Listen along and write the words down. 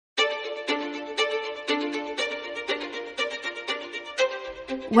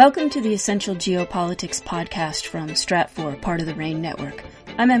Welcome to the Essential Geopolitics podcast from Stratfor, part of the RAIN network.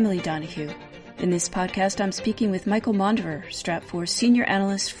 I'm Emily Donahue. In this podcast, I'm speaking with Michael Monderer, Stratfor's senior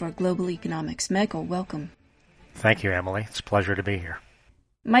analyst for global economics. Michael, welcome. Thank you, Emily. It's a pleasure to be here.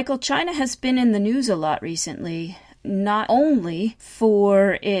 Michael, China has been in the news a lot recently, not only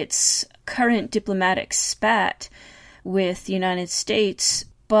for its current diplomatic spat with the United States,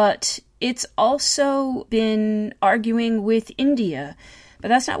 but it's also been arguing with India. But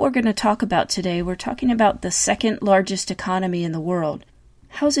that's not what we're going to talk about today. We're talking about the second largest economy in the world.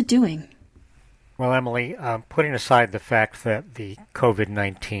 How's it doing? Well, Emily, putting aside the fact that the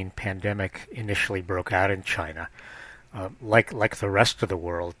COVID-19 pandemic initially broke out in China, like the rest of the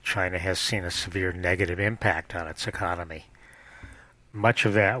world, China has seen a severe negative impact on its economy. Much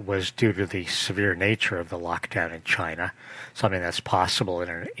of that was due to the severe nature of the lockdown in China, something that's possible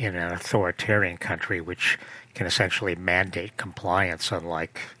in an authoritarian country which can essentially mandate compliance,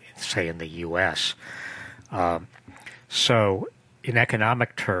 unlike, say, in the U.S. So in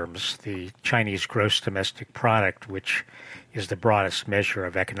economic terms, the Chinese gross domestic product, which is the broadest measure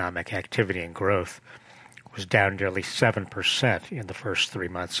of economic activity and growth, was down nearly 7% in the first 3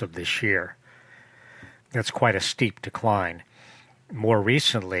 months of this year. That's quite a steep decline. More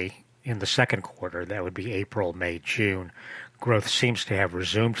recently, in the second quarter, that would be April, May, June, growth seems to have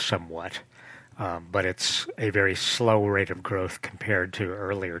resumed somewhat, but it's a very slow rate of growth compared to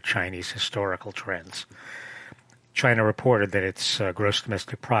earlier Chinese historical trends. China reported that its gross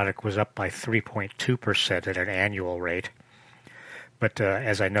domestic product was up by 3.2% at an annual rate, but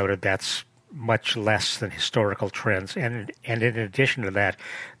as I noted, that's much less than historical trends. And in addition to that,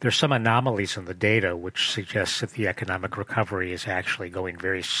 there's some anomalies in the data which suggests that the economic recovery is actually going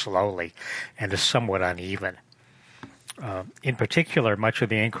very slowly and is somewhat uneven. In particular, much of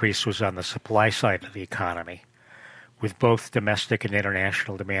the increase was on the supply side of the economy, with both domestic and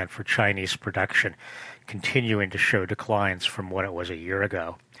international demand for Chinese production continuing to show declines from what it was a year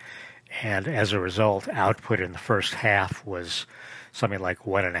ago. And as a result, output in the first half was something like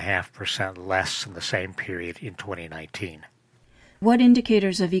 1.5% less than the same period in 2019. What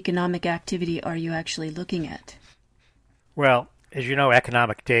indicators of economic activity are you actually looking at? Well, as you know,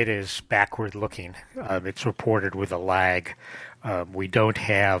 economic data is backward-looking. It's reported with a lag. We don't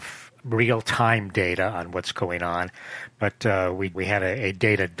have real-time data on what's going on, but we had a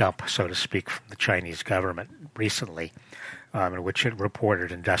data dump, so to speak, from the Chinese government recently, in which it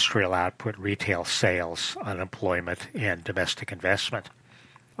reported industrial output, retail sales, unemployment, and domestic investment.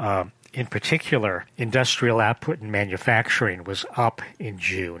 In particular, industrial output and manufacturing was up in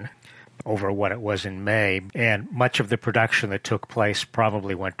June over what it was in May, and much of the production that took place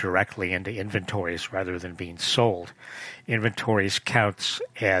probably went directly into inventories rather than being sold. Inventories counts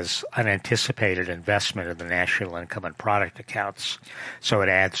as unanticipated investment in the national income and product accounts, so it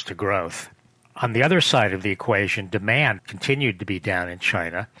adds to growth. On the other side of the equation, demand continued to be down in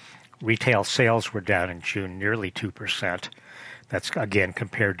China. Retail sales were down in June nearly 2%. That's, again,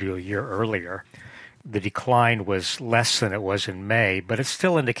 compared to a year earlier. The decline was less than it was in May, but it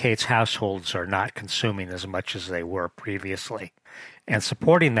still indicates households are not consuming as much as they were previously. And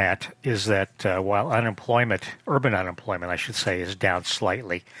supporting that is that while urban unemployment, I should say, is down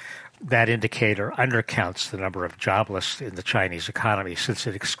slightly, that indicator undercounts the number of jobless in the Chinese economy since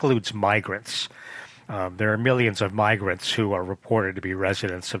it excludes migrants. There are millions of migrants who are reported to be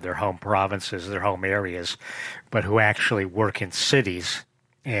residents of their home provinces, their home areas, but who actually work in cities,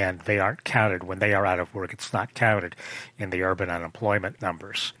 and they aren't counted. When they are out of work, it's not counted in the urban unemployment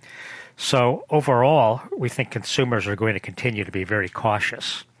numbers. So overall, we think consumers are going to continue to be very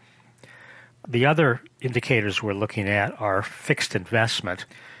cautious. The other indicators we're looking at are fixed investment,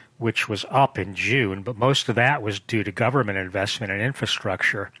 which was up in June, but most of that was due to government investment in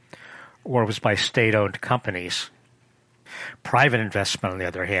infrastructure, or was by state-owned companies. Private investment, on the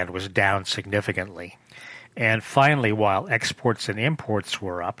other hand, was down significantly. And finally, while exports and imports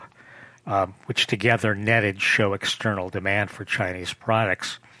were up, which together netted show external demand for Chinese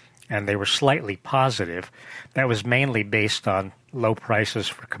products, and they were slightly positive, that was mainly based on low prices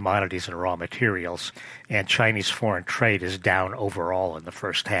for commodities and raw materials, and Chinese foreign trade is down overall in the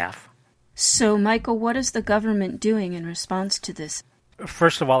first half. So, Michael, what is the government doing in response to this?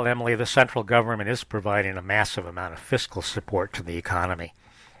 First of all, Emily, the central government is providing a massive amount of fiscal support to the economy.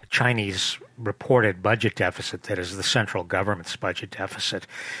 Chinese reported budget deficit, that is the central government's budget deficit,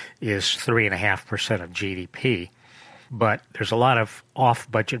 is 3.5% of GDP. But there's a lot of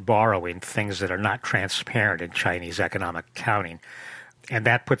off-budget borrowing, things that are not transparent in Chinese economic accounting. And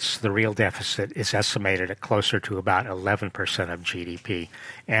that puts the real deficit is estimated at closer to about 11% of GDP,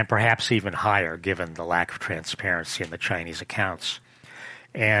 and perhaps even higher given the lack of transparency in the Chinese accounts.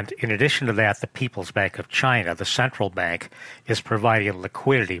 And in addition to that, the People's Bank of China, the central bank, is providing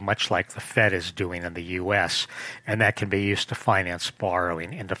liquidity much like the Fed is doing in the U.S., and that can be used to finance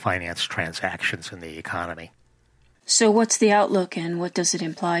borrowing and to finance transactions in the economy. So what's the outlook and what does it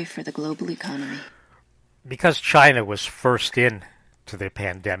imply for the global economy? Because China was first in to the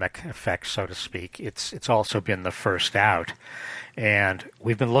pandemic effect, so to speak, it's also been the first out. And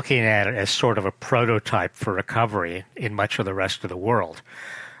we've been looking at it as sort of a prototype for recovery in much of the rest of the world.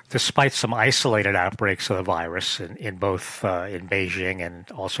 Despite some isolated outbreaks of the virus in both in Beijing and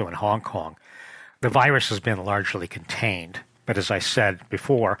also in Hong Kong, the virus has been largely contained. But as I said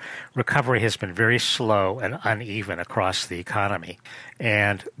before, recovery has been very slow and uneven across the economy.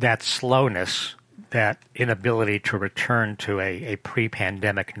 And that slowness, that inability to return to a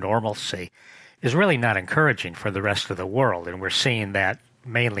pre-pandemic normalcy, is really not encouraging for the rest of the world, and we're seeing that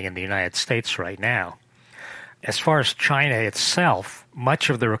mainly in the United States right now. As far as China itself, much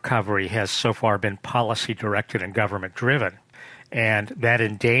of the recovery has so far been policy-directed and government-driven, and that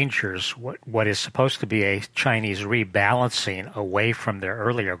endangers what is supposed to be a Chinese rebalancing away from their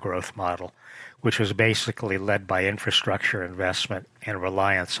earlier growth model, which was basically led by infrastructure investment and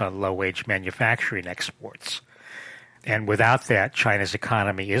reliance on low-wage manufacturing exports. And without that, China's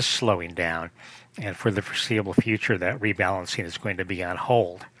economy is slowing down, and for the foreseeable future, that rebalancing is going to be on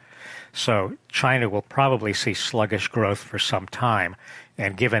hold. So China will probably see sluggish growth for some time,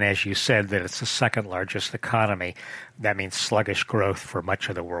 and given, as you said, that it's the second largest economy, that means sluggish growth for much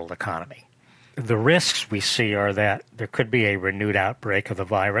of the world economy. The risks we see are that there could be a renewed outbreak of the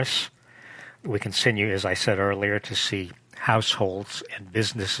virus. We continue, as I said earlier, to see households and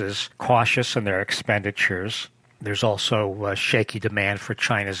businesses cautious in their expenditures. There's also shaky demand for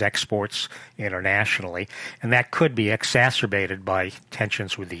China's exports internationally, and that could be exacerbated by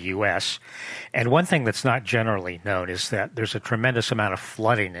tensions with the U.S. And one thing that's not generally known is that there's a tremendous amount of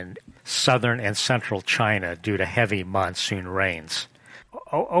flooding in southern and central China due to heavy monsoon rains.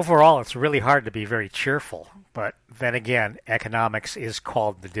 Overall, it's really hard to be very cheerful, but then again, economics is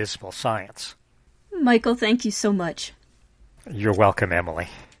called the dismal science. Michael, thank you so much. You're welcome, Emily.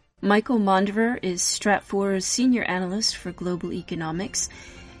 Michael Monderer is Stratfor's senior analyst for global economics.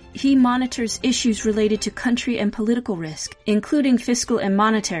 He monitors issues related to country and political risk, including fiscal and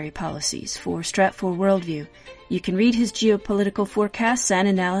monetary policies for Stratfor Worldview. You can read his geopolitical forecasts and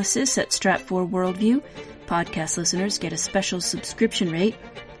analysis at Stratfor Worldview. Podcast listeners get a special subscription rate.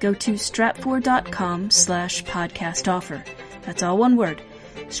 Go to stratfor.com/podcast offer. That's all one word.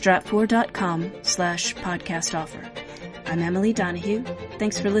 stratfor.com/podcast offer. I'm Emily Donahue.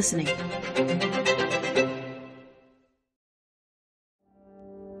 Thanks for listening.